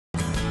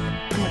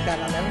that.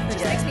 I'll never forget.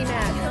 Just makes me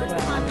mad.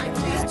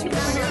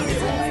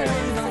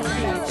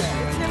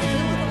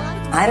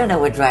 I don't know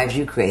what drives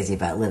you crazy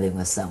about living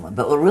with someone,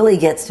 but what really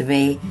gets to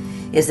me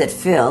is that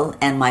Phil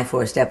and my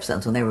 4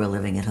 stepsons, when they were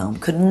living at home,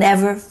 could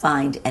never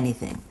find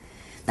anything.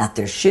 Not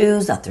their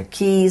shoes, not their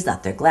keys,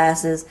 not their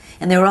glasses,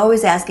 and they were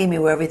always asking me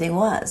where everything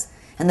was.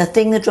 And the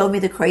thing that drove me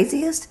the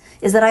craziest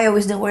is that I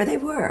always knew where they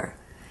were.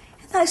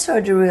 And then I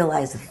started to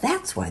realize that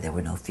that's why there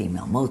were no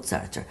female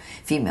Mozarts or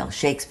female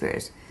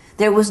Shakespeares.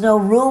 There was no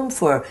room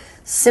for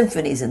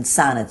symphonies and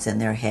sonnets in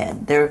their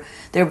head.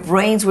 Their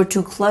brains were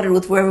too cluttered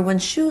with where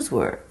everyone's shoes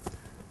were.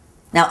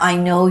 Now, I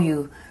know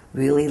you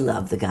really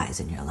love the guys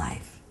in your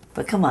life,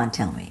 but come on,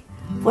 tell me,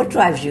 what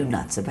drives you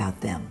nuts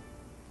about them?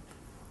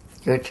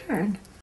 Your turn.